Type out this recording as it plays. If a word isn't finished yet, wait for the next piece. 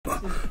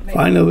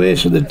Final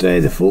race of the day,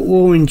 the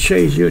Walwyn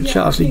chase here at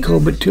Charlie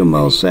Corbett, 2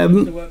 miles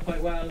 7.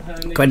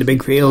 Quite a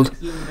big field.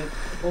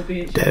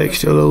 Derek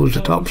still holds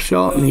the top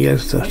shot, and he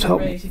has the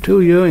top 2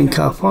 here in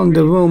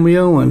Carfonda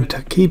Romeo and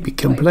to keep it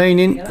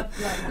complaining.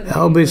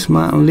 Elvis,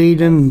 Martin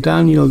Leeden,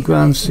 Daniel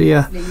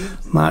Grancia,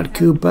 Matt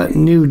Cooper,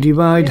 New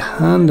Divide,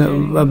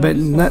 and Robert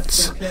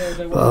Nuts,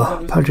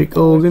 Patrick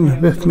Organ,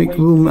 Rhythmic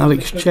Room,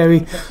 Alex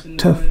Cherry,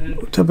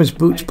 Toughest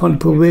Boots,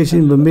 Pontypool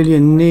Racing,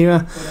 Vermilion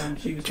Nera,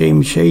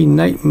 James Shea,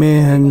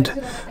 Nightmare, and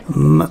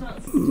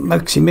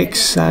Maximix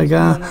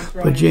Saga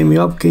for Jamie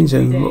Hopkins,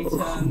 and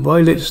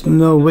Violet's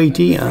No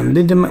Weighty, and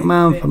Linda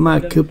McMahon for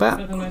Mark Cooper.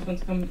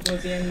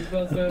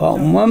 The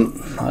bottom one,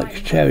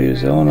 Alex Cherry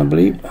is on, I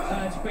believe.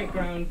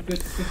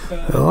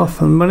 They're off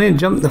and running,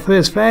 jumped the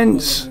first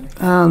fence,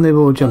 and they've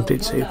all jumped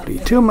it safely.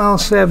 2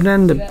 miles 7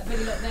 and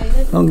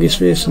the longest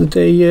race of the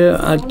day here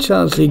at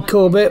Charlie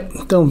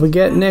Corbett. Don't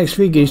forget, next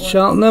week is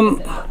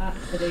Cheltenham.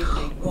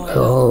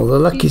 Oh, the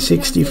lucky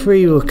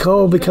 63 will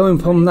call be coming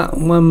from that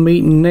one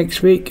meeting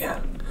next week.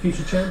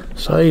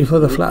 Sorry for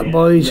the flat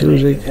boys,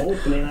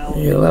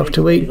 you'll have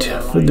to wait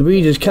for the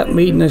Breeders' Cup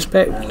meeting, I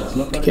expect,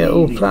 to get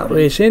all flat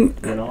racing.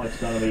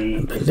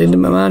 But Linda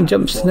McMahon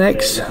jumps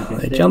next.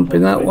 They jump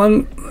in that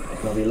one.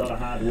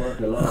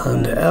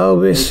 And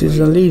Elvis is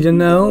the leader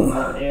now.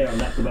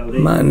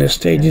 Martin has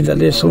stated that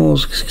this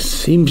almost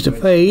seems to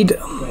fade,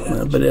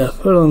 but a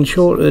furlong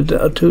short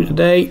or two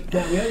today.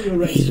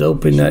 He's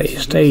hoping that it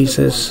stays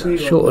this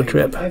shorter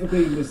trip out.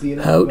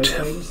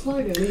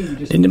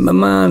 Linda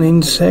McMahon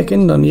in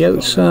second on the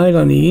outside.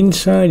 On the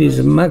inside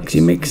is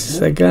Maximix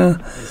Saga.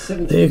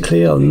 They're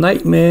clear of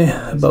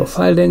Nightmare, about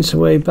 5 lengths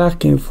away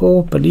back in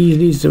fourth, but he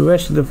leads the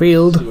rest of the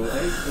field.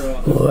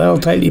 Well,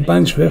 tightly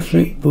bunched,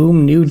 Referent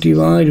Boom, New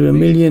Divide,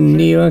 Vermilion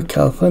Nera,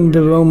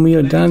 Calfunda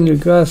Romeo, Daniel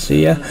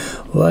Garcia,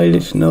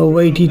 Violet's No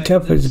Weighty,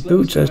 Toughest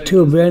Boots, as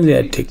 2 behind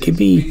there,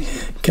 Tikibi,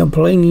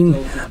 Complaining,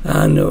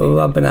 and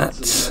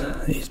Robinats.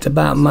 It's the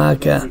back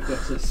marker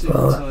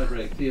for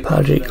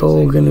Patrick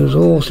Organ, whose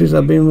horses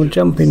have been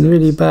jumping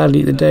really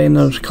badly today, and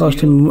it's cost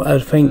him, I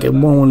think, a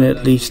 1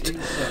 at least.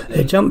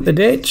 They jumped the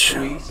ditch.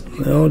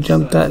 They all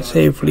jumped that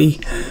safely.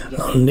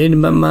 On Linda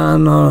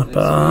McMahon,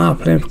 but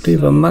half length clear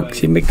for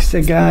Maxi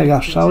Mixer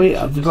Gaga. Sorry,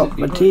 I've got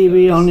my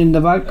TV on in the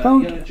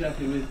background.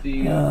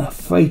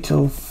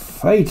 Fatal.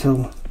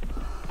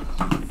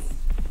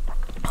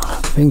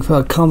 Thing for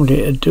a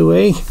commentator to do,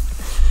 eh?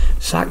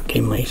 Sack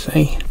him, I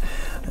say.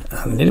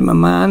 And Linda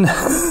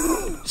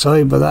McMahon,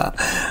 sorry about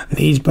that.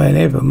 Leads by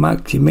an for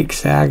Maxi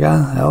Mixer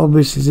Gaga.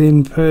 Elvis is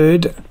in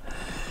third.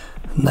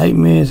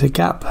 Nightmare's a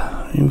gap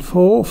in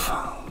fourth.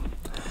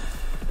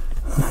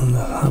 And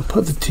I'll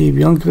put the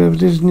TV on because I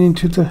was listening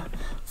to the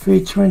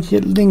 320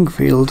 at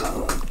Lingfield.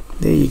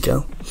 There you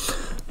go.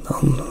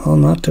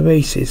 On that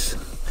basis.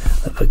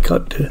 I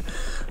forgot to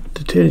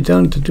turn it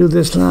on to do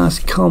this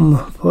last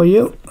com for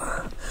you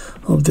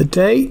of the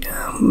day.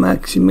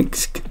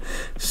 Maximix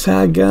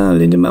Saga,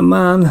 Linda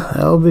McMahon,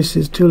 Elvis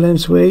is 2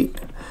 lengths away.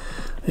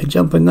 They're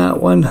jumping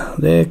that one.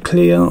 They're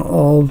clear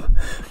of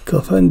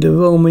Cofunda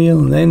Romeo,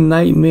 then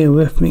Nightmare,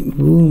 Rhythmic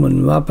Room,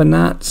 and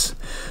Robinats,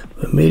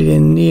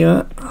 Vermilion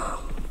Nera.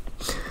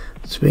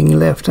 Swing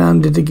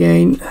left-handed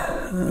again.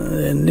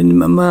 Then Linda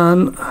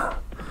McMahon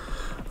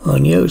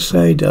on the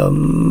outside of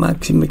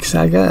Maximix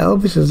Saga.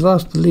 Elvis has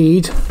lost the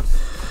lead,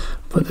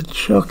 but the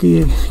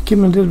jockey give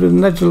him a little bit of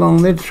nudge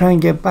along there to try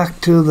and get back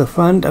to the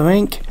front, I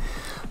think.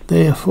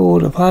 Therefore,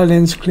 the 5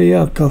 lengths clear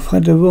of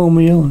Cofunda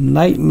Romeo,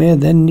 Nightmare,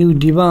 then New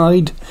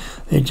Divide.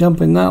 They're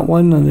jumping that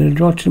one, and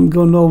they're watching him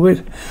going over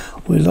it.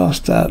 We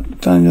lost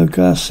that Daniel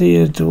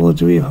Garcia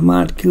towards the rear for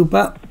Matt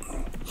Cooper.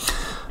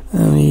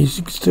 And he's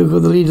still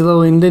got the lead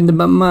though in Linda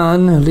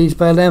McMahon, leads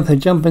by a length. They're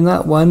jumping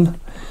that one.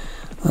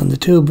 And the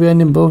 2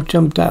 behind him both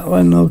jumped that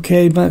one.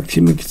 Okay,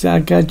 Maximix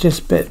Zaga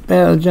just a bit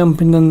better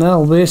jumping than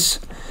Elvis.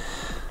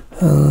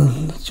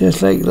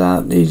 Just like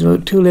that, he's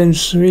about 2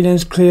 lengths, 3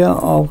 lengths clear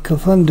of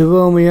Cofunda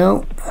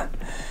Romeo.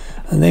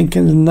 And then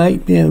comes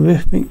Nightmare,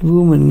 Rhythmic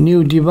Room, and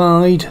New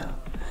Divide.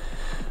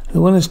 The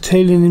one that's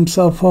tailing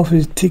himself off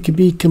is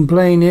Tickabee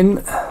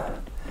Complaining.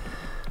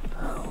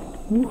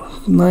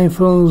 9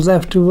 furlongs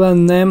left to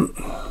run them.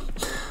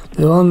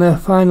 They're on their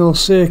final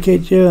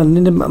circuit here, and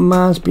Linda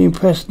McMahon's being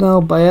pressed now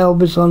by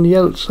Elvis on the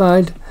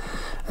outside.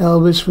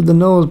 Elvis with the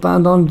nose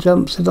band on,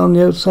 jumps it on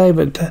the outside,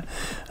 but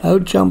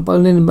out jumped by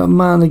Linda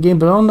McMahon again.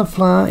 But on the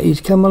flat, he's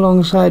come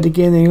alongside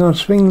again. They're going to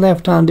swing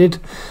left-handed,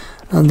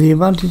 and the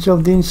advantage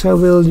of the inside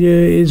wheel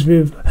here is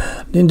with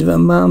Linda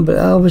McMahon, but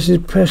Elvis is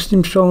pressed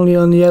him strongly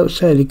on the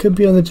outside. He could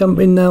be on the jump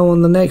in now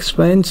on the next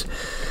fence,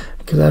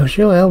 because I'm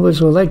sure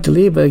Elvis would like to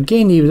leave, but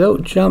again he was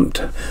out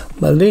jumped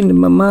by Linda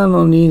McMahon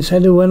on the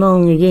inside, who went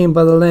on again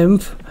by the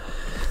length.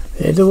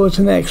 There towards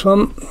the next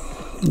one.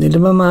 Linda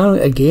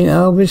McMahon again.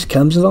 Elvis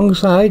comes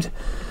alongside,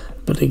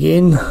 but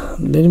again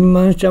Linda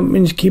McMahon's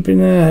jumping is keeping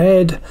her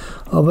ahead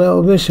of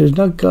Elvis, who's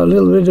not got a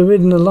little bit of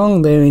ridden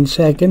along there in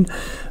second.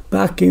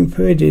 Back in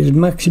third is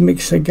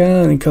Maximix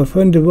Sagan and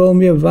Confunda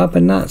Romeo.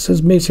 Vabanats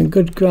has made some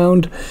good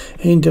ground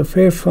into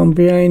fifth. From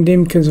behind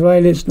him comes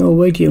Violet's No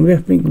Weighty and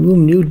Rhythmic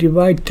Room. New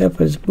Divide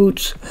Tupper's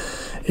Boots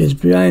is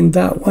behind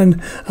that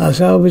one as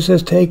Elvis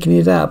has taken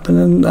it up,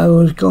 and I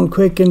was gone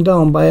quick and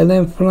down by a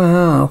length and a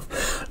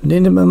half.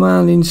 Linda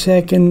McMahon in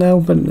second now,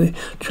 but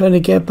trying to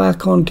get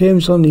back on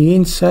Tim's on the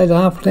inside,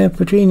 half length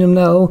between them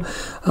now,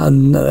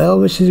 and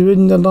Elvis is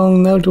ridden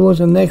along now towards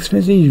the next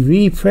fence. He's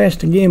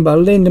repressed again by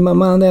Linda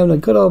McMahon. They're having a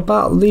good old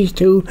battle, these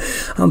two,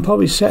 and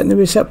probably setting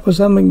the up for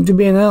something to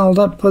being held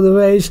up for the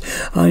race.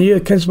 And here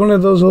comes one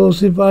of those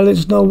horses,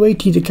 Violet's No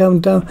Weighty, to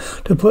come down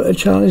to put a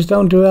challenge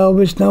down to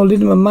Elvis. Now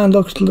Linda McMahon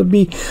looks to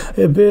be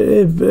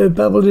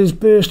Bubble is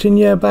bursting,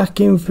 yeah, back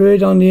in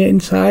third on the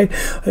inside.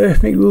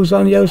 Rhythmic Rules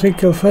on the outside.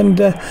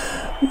 Confunda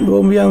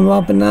Romeo and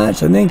Robin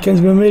Arts, and then comes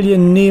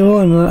Vermilion Neo,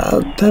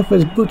 and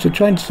Tougher's Boots are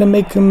trying to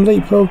make some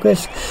late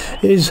progress.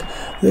 Is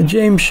the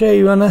James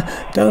Shea runner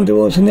down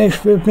towards the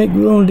next. Rhythmic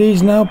Room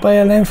leads now by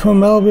a length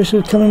from Elvis,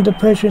 who's coming under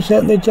pressure.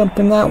 Certainly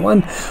jumping that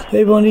one.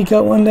 They've only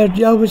got one left.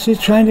 Elvis is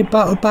trying to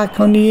battle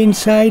back on the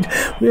inside.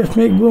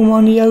 Rhythmic Room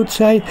on the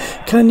outside.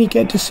 Can he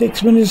get to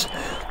 6 minutes?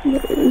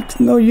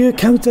 No, here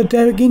comes the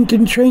Derek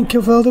Hinton train.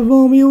 Confunda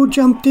Romeo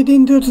jumped it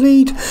into the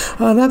lead,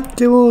 and up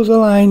towards the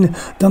line,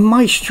 the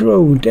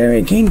maestro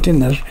Derek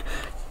Hinton has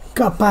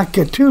got back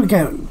at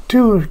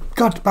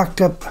got backed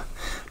up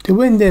to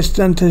win this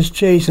Hunter's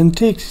Chase and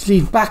takes his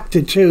lead back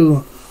to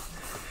 2.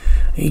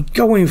 He's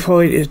going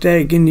for it, is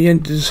Derek in the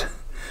Hunter's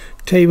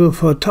table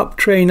for top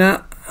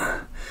trainer.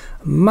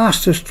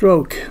 Master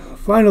stroke,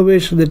 final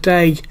race for the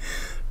day.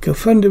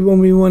 Confunda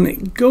Romeo won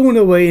it, going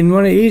away and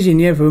won it easy in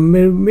the end for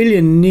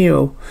Million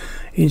Neo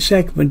in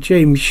second with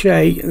James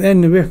Shea.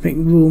 Then the Rhythmic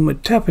Room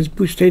at Tupper's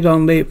Boots stayed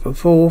on late for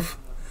 4th.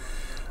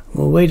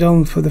 We'll wait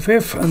on for the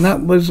 5th, and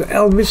that was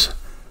Elvis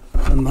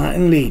and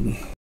Martin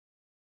leading.